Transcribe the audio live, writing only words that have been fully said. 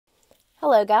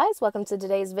Hello guys, welcome to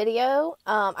today's video.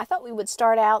 I thought we would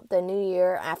start out the new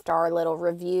year after our little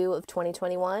review of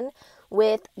 2021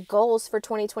 with goals for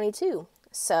 2022.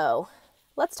 So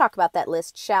let's talk about that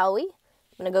list, shall we?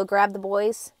 I'm going to go grab the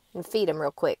boys and feed them real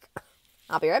quick.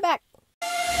 I'll be right back.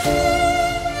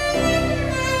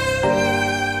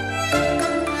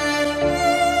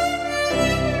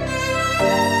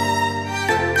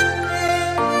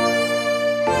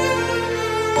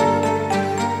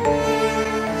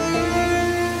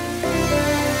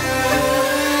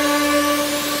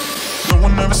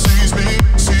 Never sees me,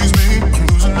 I'm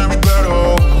losing every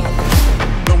battle.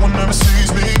 No one ever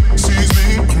sees me, I'm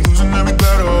losing every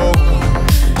battle.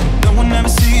 No one ever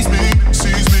sees me,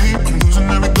 I'm losing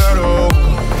every battle.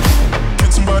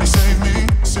 Can somebody save me?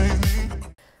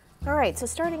 Alright, so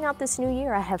starting out this new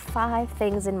year, I have 5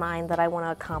 things in mind that I want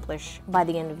to accomplish by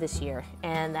the end of this year,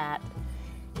 and that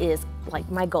is like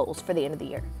my goals for the end of the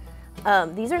year.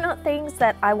 These are not things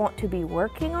that I want to be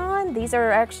working on, these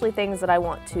are actually things that I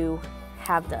want to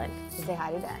have done. Say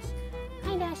hi to Dash.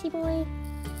 Hi, Dashy boy.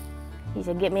 He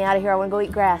said, get me out of here, I want to go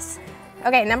eat grass.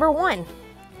 Okay, number 1.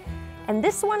 And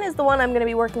this one is the one I'm going to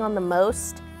be working on the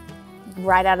most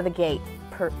right out of the gate,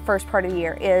 first part of the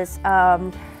year, is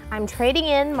I'm trading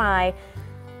in my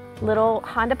little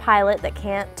Honda Pilot that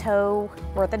can't tow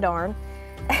worth a darn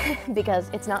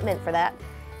because it's not meant for that.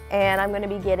 And I'm going to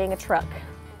be getting a truck.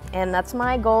 And that's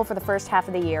my goal for the first half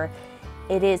of the year.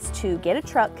 It is to get a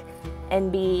truck and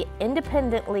be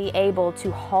independently able to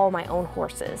haul my own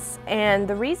horses. And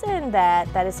the reason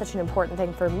that that is such an important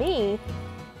thing for me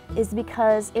is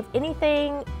because if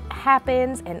anything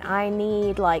happens and I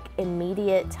need like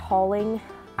immediate hauling,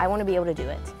 I want to be able to do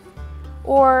it.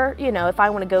 Or, you know, if I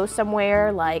want to go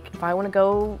somewhere, like if I want to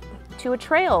go to a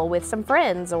trail with some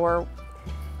friends or,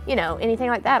 you know, anything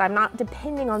like that, I'm not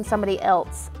depending on somebody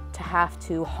else to have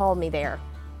to haul me there.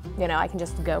 You know, I can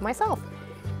just go myself.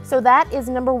 So that is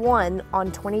number 1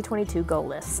 on 2022 goal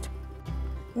list.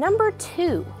 Number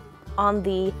 2 on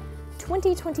the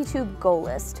 2022 goal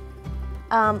list,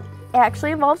 it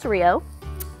actually involves Rio.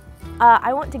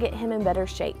 I want to get him in better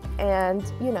shape. And,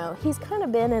 you know, he's kind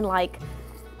of been in like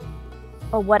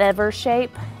a whatever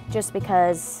shape just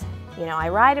because, you know, I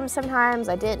ride him sometimes,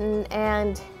 I didn't.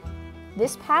 And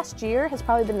this past year has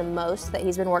probably been the most that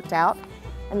he's been worked out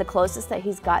and the closest that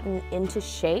he's gotten into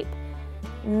shape.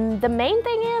 The main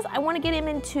thing is I want to get him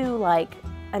into like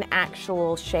an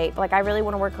actual shape. Like I really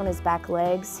want to work on his back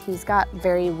legs. He's got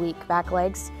very weak back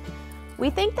legs. We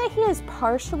think that he is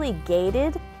partially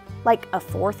gated, like a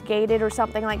 4th gated or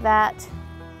something like that.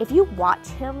 If you watch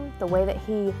him, the way that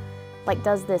he like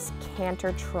does this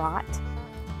canter trot,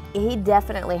 he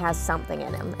definitely has something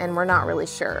in him and we're not really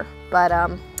sure. But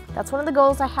that's one of the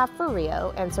goals I have for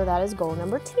Rio, and so that is goal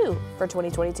number 2 for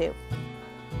 2022.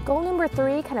 Goal number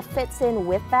 3 kind of fits in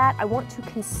with that. I want to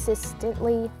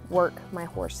consistently work my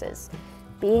horses,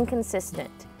 being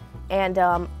consistent. And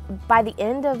by the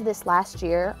end of this last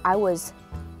year, I was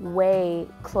way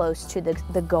close to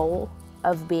the goal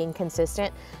of being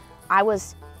consistent. I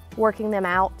was working them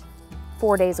out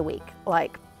 4 days a week,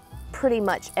 like pretty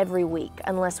much every week,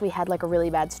 unless we had like a really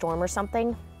bad storm or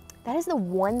something. That is the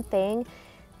one thing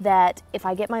that if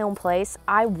I get my own place,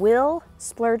 I will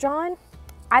splurge on.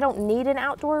 I don't need an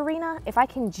outdoor arena. If I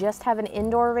can just have an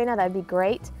indoor arena, that'd be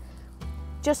great.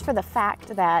 Just for the fact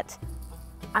that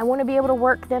I want to be able to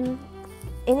work them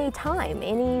anytime,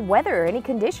 any weather, any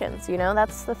conditions, you know,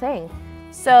 that's the thing.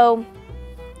 So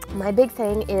my big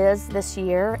thing is this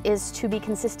year is to be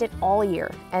consistent all year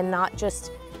and not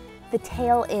just the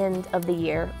tail end of the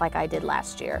year like I did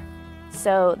last year.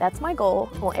 So that's my goal.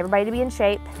 I want everybody to be in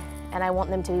shape and I want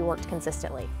them to be worked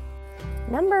consistently.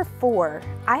 Number 4,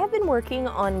 I have been working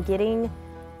on getting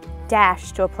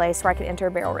Dash to a place where I can enter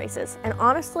barrel races. And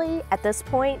honestly, at this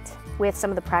point, with some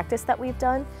of the practice that we've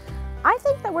done, I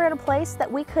think that we're at a place that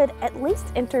we could at least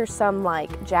enter some like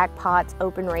jackpots,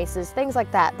 open races, things like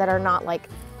that, that are not like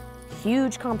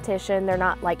huge competition. They're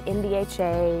not like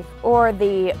NDHA or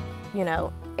the, you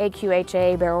know,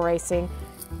 AQHA barrel racing,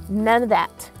 none of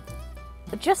that.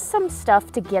 But just some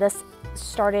stuff to get us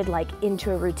started like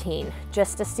into a routine,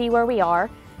 just to see where we are,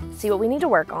 see what we need to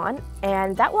work on,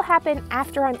 and that will happen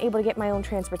after I'm able to get my own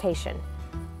transportation.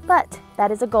 But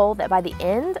that is a goal that by the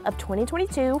end of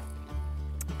 2022,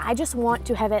 I just want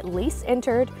to have at least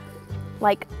entered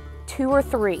like 2 or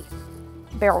 3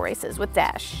 barrel races with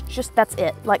Dash. Just that's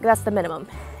it, like that's the minimum.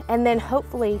 And then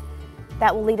hopefully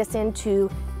that will lead us into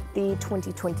the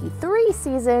 2023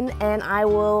 season and I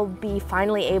will be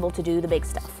finally able to do the big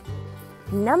stuff.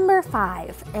 Number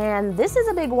 5, and this is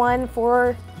a big one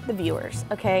for the viewers,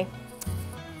 okay?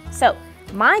 So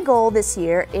My goal this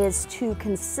year is to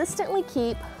consistently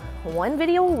keep one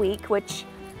video a week, which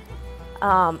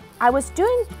I was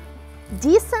doing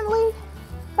decently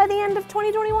by the end of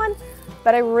 2021,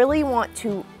 but I really want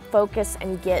to focus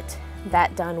and get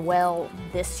that done well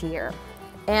this year.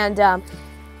 And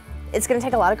it's gonna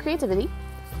take a lot of creativity,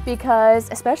 because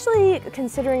especially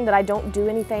considering that I don't do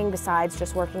anything besides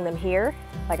just working them here,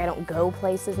 like I don't go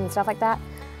places and stuff like that,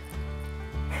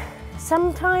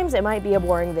 sometimes it might be a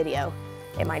boring video.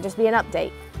 It might just be an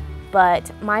update.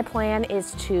 But my plan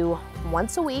is to,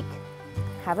 once a week,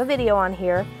 have a video on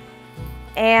here,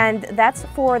 and that's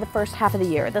for the first half of the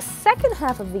year. The second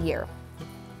half of the year,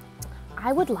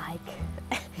 I would like,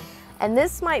 and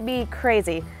this might be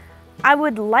crazy, I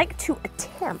would like to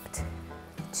attempt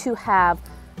to have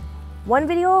one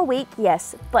video a week,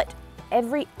 yes, but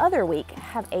every other week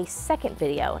have a second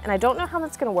video. And I don't know how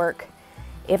that's gonna work,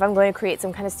 if I'm going to create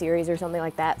some kind of series or something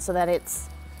like that, so that it's,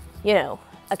 you know,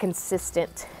 a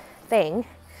consistent thing.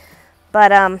 But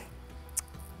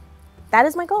that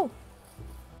is my goal.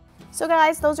 So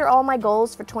guys, those are all my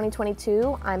goals for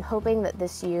 2022. I'm hoping that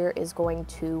this year is going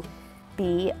to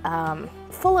be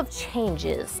full of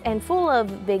changes and full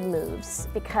of big moves,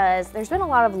 because there's been a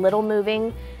lot of little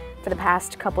moving for the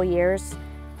past couple years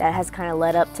that has kind of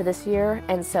led up to this year,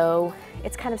 and so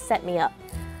it's kind of set me up.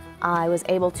 I was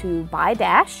able to buy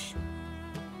Dash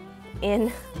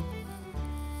in,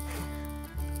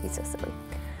 he's so silly.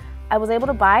 I was able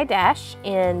to buy Dash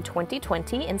in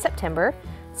 2020 in September,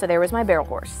 so there was my barrel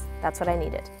horse. That's what I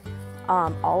needed.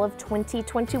 All of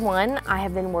 2021, I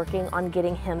have been working on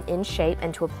getting him in shape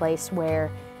and to a place where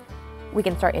we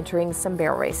can start entering some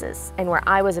barrel races and where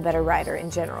I was a better rider in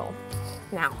general.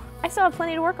 Now, I still have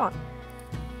plenty to work on,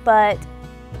 but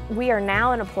we are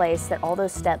now in a place that all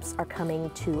those steps are coming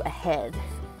to a head.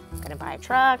 I'm gonna buy a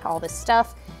truck, all this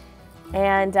stuff,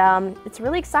 and it's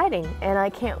really exciting, and I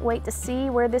can't wait to see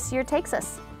where this year takes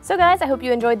us. So guys, I hope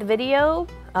you enjoyed the video.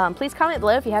 Please comment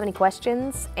below if you have any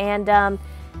questions, and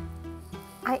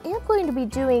I am going to be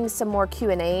doing some more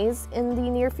Q&As in the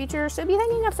near future, so be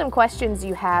thinking of some questions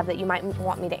you have that you might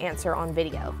want me to answer on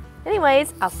video.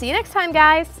 Anyways, I'll see you next time,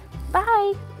 guys.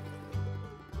 Bye.